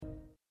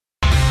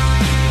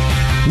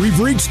We've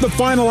reached the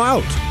final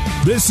out.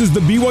 This is the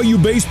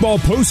BYU Baseball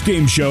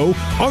Postgame Show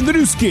on the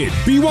new skin,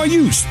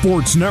 BYU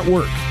Sports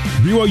Network.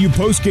 BYU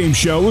Postgame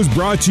Show is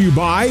brought to you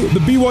by the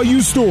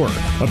BYU Store,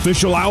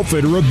 official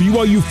outfitter of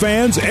BYU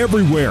fans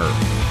everywhere.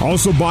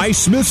 Also by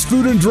Smith's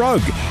Food and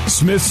Drug.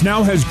 Smith's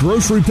now has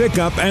grocery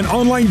pickup and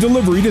online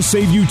delivery to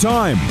save you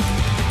time.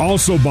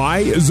 Also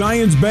by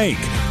Zions Bank.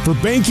 For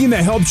banking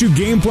that helps you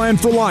game plan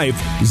for life,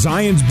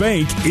 Zions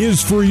Bank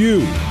is for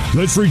you.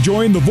 Let's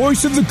rejoin the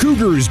voice of the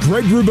Cougars,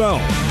 Greg Wrubell.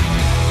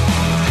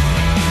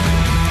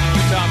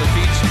 Utah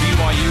defeats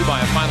BYU by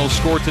a final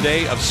score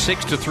today of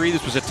 6-3.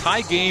 This was a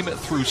tie game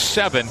through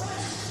 7.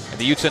 And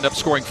the Utes end up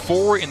scoring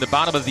 4 in the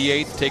bottom of the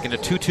 8th, taking a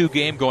 2-2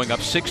 game, going up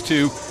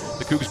 6-2.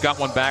 The Cougs got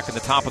one back in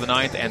the top of the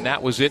 9th, and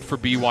that was it for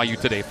BYU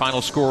today.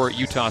 Final score,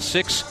 Utah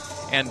 6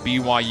 and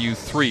BYU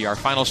 3. Our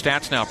final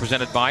stats now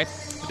presented by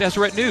the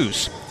Deseret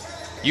News.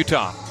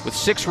 Utah with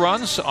 6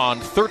 runs on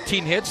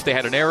 13 hits. They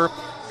had an error.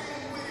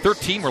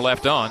 13 were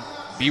left on.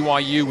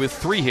 BYU with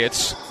 3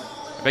 hits.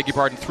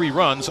 3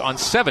 runs on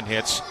 7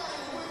 hits.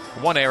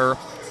 1 error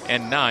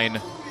and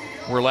 9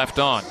 were left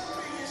on.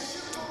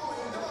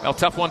 Well,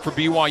 tough one for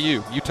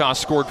BYU. Utah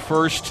scored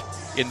first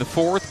in the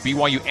 4th.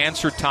 BYU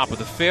answered top of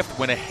the 5th.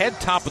 Went ahead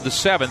top of the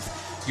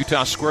 7th.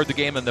 Utah squared the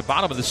game in the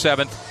bottom of the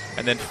 7th.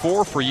 And then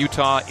 4 for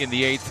Utah in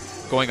the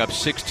 8th, going up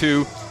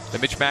 6-2. The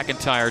Mitch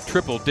McIntyre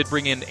triple did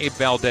bring in Abe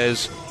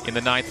Valdez in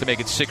the 9th to make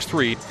it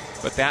 6-3,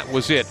 but that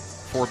was it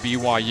for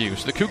BYU.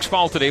 So the Cougs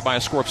fall today by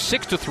a score of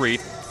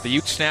 6-3. The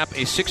Utes snap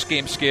a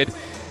 6-game skid,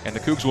 and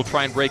the Cougs will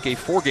try and break a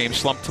 4-game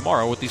slump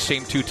tomorrow with these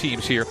same 2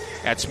 teams here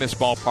at Smith's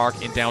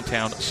Ballpark in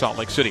downtown Salt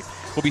Lake City.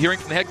 We'll be hearing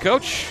from the head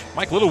coach,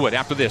 Mike Littlewood,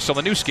 after this on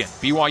the new skin,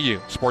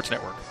 BYU Sports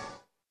Network.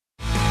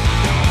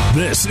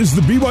 This is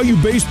the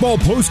BYU Baseball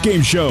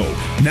Postgame Show.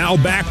 Now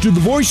back to the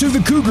voice of the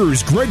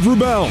Cougars, Greg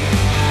Wrubell.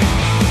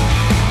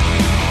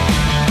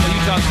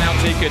 Utah's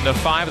now taken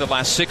 5 of the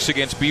last 6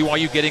 against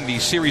BYU, getting the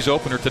series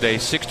opener today,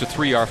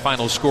 6-3, our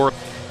final score.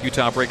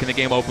 Utah breaking the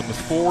game open with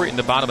 4 in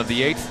the bottom of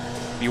the 8th.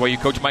 BYU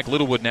coach Mike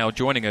Littlewood now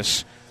joining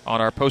us on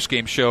our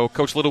postgame show.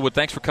 Coach Littlewood,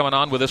 thanks for coming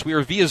on with us. We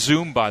are via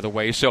Zoom, by the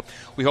way, so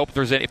we hope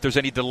if there's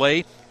any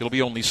delay, it'll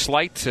be only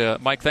slight.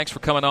 Mike, thanks for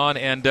coming on.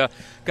 And,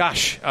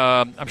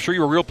 I'm sure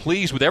you were real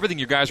pleased with everything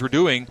you guys were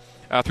doing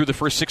through the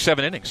first 6-7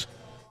 innings.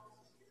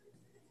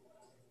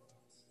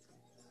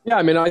 Yeah,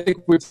 I mean, I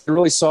think we've been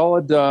really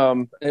solid.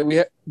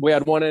 We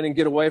had one inning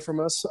get away from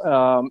us.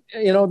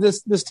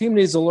 This team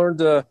needs to learn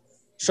to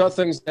shut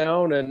things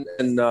down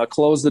and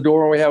close the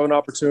door when we have an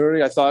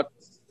opportunity. I thought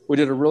we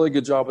did a really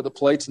good job at the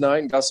plate tonight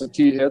and got some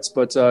key hits,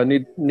 but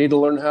need to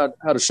learn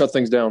how to shut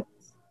things down.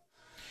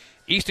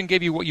 Easton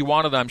gave you what you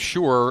wanted, I'm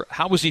sure.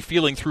 How was he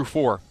feeling through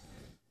 4?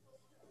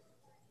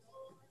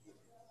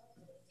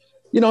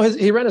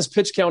 He ran his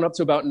pitch count up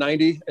to about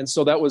 90, and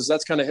so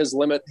that's kind of his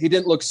limit. He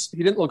didn't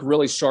look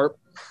really sharp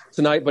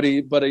tonight, but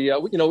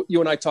you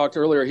and I talked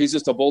earlier. He's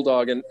just a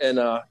bulldog, and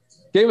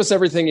gave us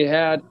everything he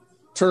had.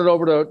 Turned it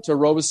over to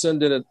Robeson,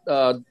 did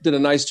a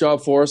nice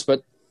job for us.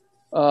 But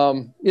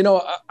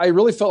I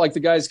really felt like the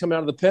guys coming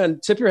out of the pen.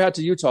 Tip your hat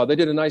to Utah. They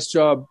did a nice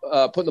job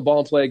putting the ball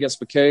in play against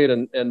McCade,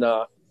 and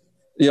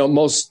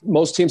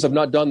most teams have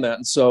not done that.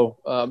 And so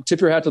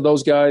tip your hat to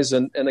those guys.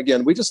 And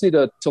again, we just need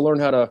to learn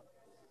how to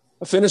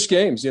finish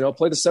games,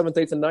 play the 7th,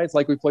 8th, and 9th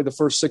like we played the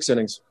first 6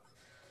 innings.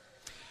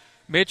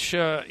 Mitch,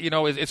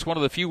 it's one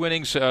of the few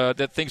innings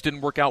that things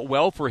didn't work out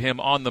well for him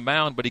on the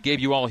mound, but he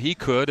gave you all he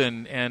could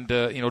and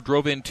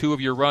drove in 2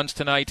 of your runs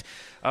tonight.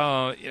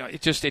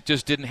 It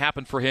just didn't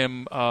happen for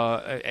him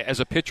as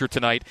a pitcher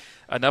tonight.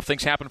 Enough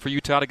things happened for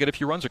Utah to get a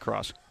few runs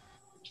across.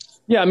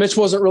 Yeah, Mitch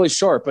wasn't really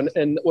sharp.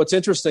 And what's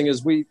interesting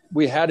is we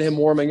had him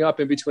warming up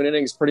in between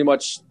innings pretty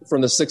much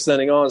from the 6th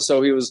inning on,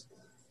 so he was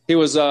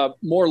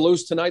more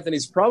loose tonight than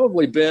he's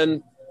probably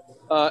been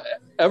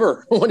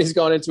ever when he's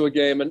gone into a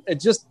game. And it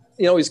just,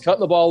 he's cutting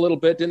the ball a little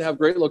bit, didn't have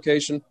great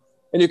location.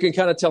 And you can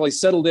kind of tell he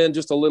settled in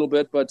just a little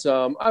bit. But,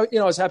 I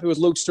was happy with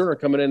Luke Sterner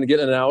coming in and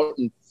getting it out.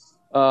 And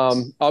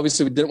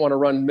obviously we didn't want to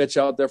run Mitch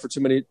out there for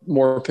too many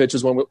more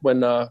pitches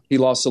when he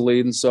lost the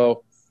lead. And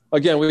so,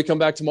 again, we come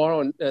back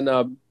tomorrow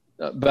and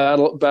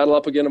battle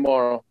up again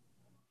tomorrow.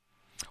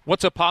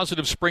 What's a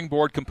positive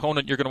springboard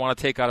component you're going to want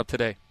to take out of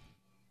today?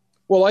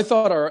 Well, I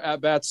thought our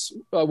at-bats,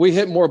 we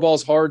hit more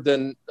balls hard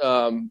than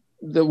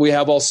that we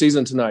have all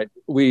season tonight.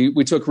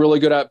 We took really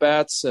good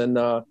at-bats and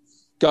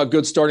got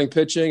good starting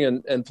pitching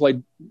and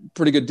played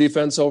pretty good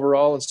defense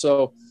overall. And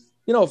so,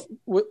 if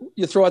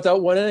you throw out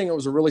that 1 inning, it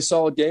was a really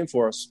solid game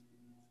for us.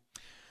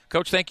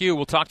 Coach, thank you.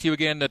 We'll talk to you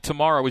again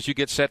tomorrow as you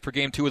get set for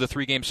Game 2 of the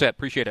 3-game set.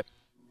 Appreciate it.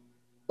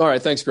 All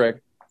right. Thanks,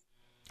 Greg.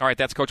 All right,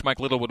 that's Coach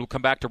Mike Littlewood. We'll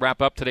come back to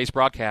wrap up today's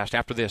broadcast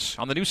after this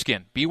on the new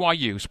skin,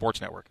 BYU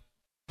Sports Network.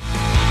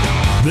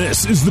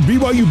 This is the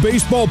BYU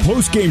Baseball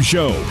Postgame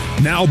Show.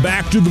 Now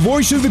back to the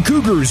voice of the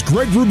Cougars,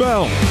 Greg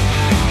Wrubell.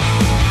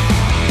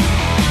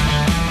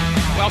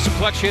 Well, some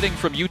clutch hitting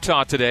from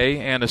Utah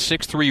today, and a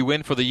 6-3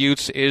 win for the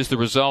Utes is the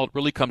result.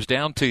 Really comes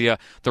down to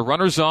the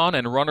runners on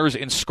and runners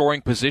in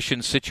scoring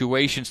position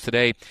situations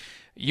today.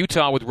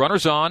 Utah with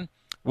runners on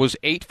was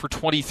 8 for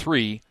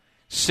 23,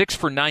 6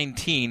 for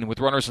 19 with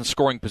runners in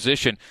scoring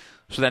position.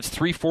 So that's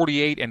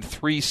 348 and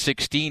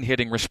 316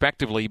 hitting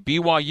respectively.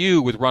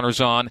 BYU with runners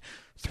on,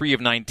 3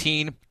 of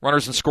 19.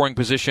 Runners in scoring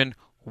position,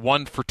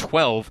 1 for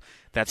 12.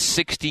 That's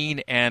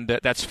 16 and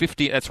that's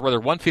 50. That's rather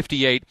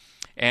 158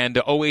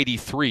 and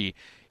 083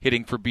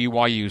 hitting for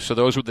BYU. So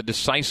those were the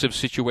decisive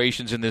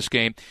situations in this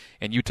game,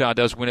 and Utah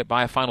does win it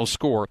by a final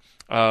score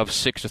of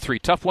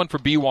 6-3. Tough one for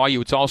BYU.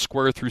 It's all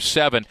square through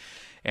 7.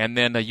 And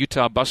then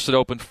Utah busted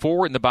open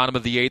 4 in the bottom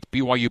of the 8th.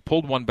 BYU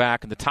pulled one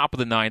back in the top of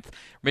the 9th.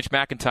 Mitch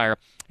McIntyre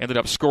ended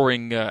up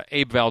scoring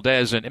Abe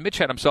Valdez. And Mitch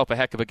had himself a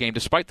heck of a game.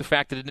 Despite the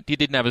fact that he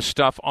didn't have his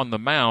stuff on the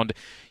mound,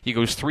 he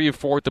goes 3 of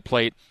 4 at the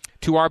plate,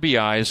 2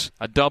 RBIs,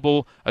 a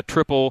double, a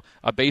triple,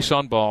 a base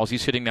on balls.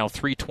 He's hitting now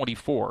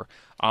 .324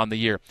 on the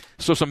year.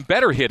 So some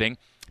better hitting,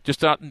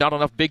 just not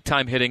enough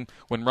big-time hitting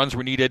when runs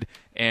were needed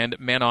and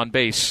men on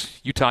base.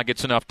 Utah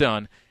gets enough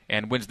done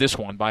and wins this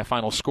one by a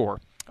final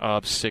score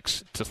of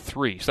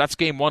 6-3. So that's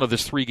game 1 of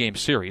this 3-game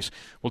series.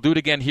 We'll do it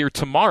again here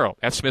tomorrow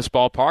at Smith's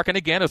Ballpark, and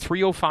again a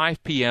 3:05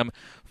 p.m.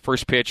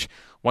 first pitch.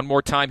 One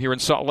more time here in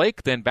Salt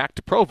Lake, then back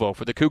to Provo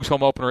for the Cougs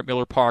home opener at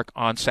Miller Park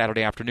on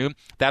Saturday afternoon.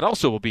 That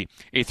also will be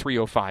a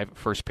 3:05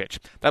 first pitch.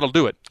 That'll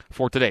do it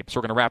for today. So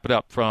we're going to wrap it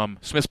up from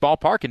Smith's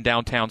Ballpark in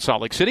downtown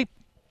Salt Lake City.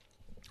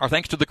 Our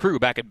thanks to the crew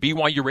back at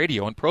BYU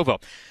Radio in Provo.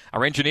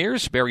 Our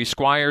engineers, Barry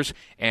Squires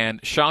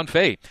and Sean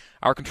Fay.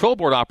 Our control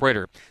board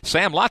operator,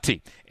 Sam Latti.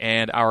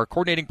 And our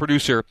coordinating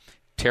producer,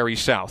 Terry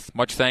South.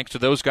 Much thanks to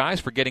those guys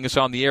for getting us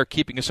on the air,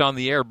 keeping us on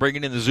the air,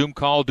 bringing in the Zoom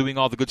call, doing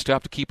all the good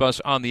stuff to keep us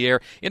on the air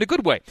in a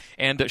good way.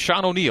 And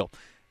Sean O'Neill,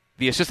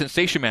 the assistant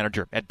station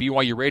manager at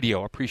BYU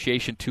Radio.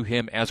 Appreciation to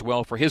him as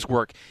well for his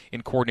work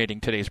in coordinating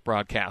today's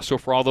broadcast. So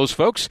for all those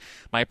folks,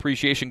 my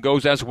appreciation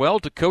goes as well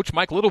to Coach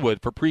Mike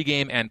Littlewood for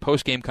pregame and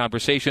postgame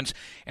conversations,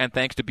 and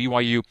thanks to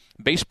BYU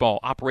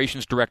Baseball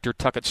Operations Director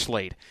Tuckett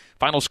Slade.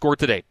 Final score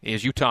today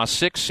is Utah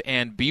 6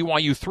 and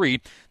BYU 3.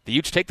 The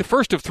Utes take the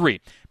first of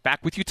 3. Back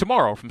with you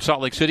tomorrow from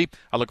Salt Lake City.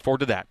 I look forward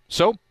to that.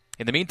 So,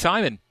 in the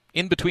meantime and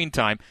in between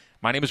time,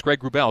 my name is Greg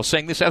Wrubell,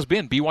 saying this has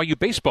been BYU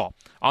Baseball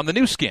on the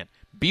new skin,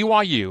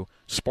 BYU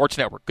Sports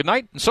Network. Good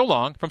night and so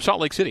long from Salt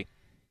Lake City.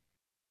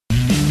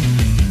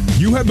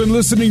 You have been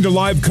listening to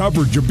live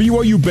coverage of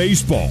BYU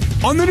Baseball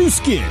on the new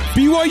skin,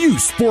 BYU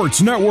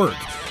Sports Network.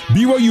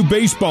 BYU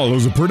Baseball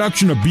is a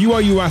production of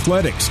BYU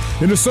Athletics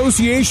in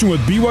association with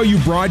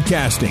BYU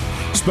Broadcasting.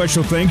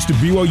 Special thanks to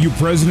BYU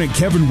President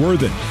Kevin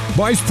Worthen,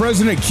 Vice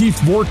President Keith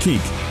Vorkink,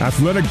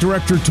 Athletic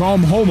Director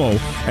Tom Homo,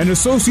 and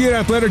Associate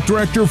Athletic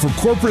Director for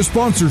Corporate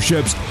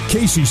Sponsorships,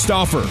 Casey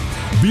Stauffer.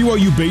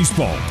 BYU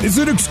Baseball is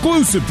an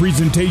exclusive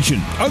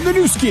presentation of the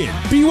new skin,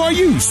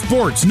 BYU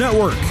Sports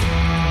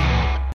Network.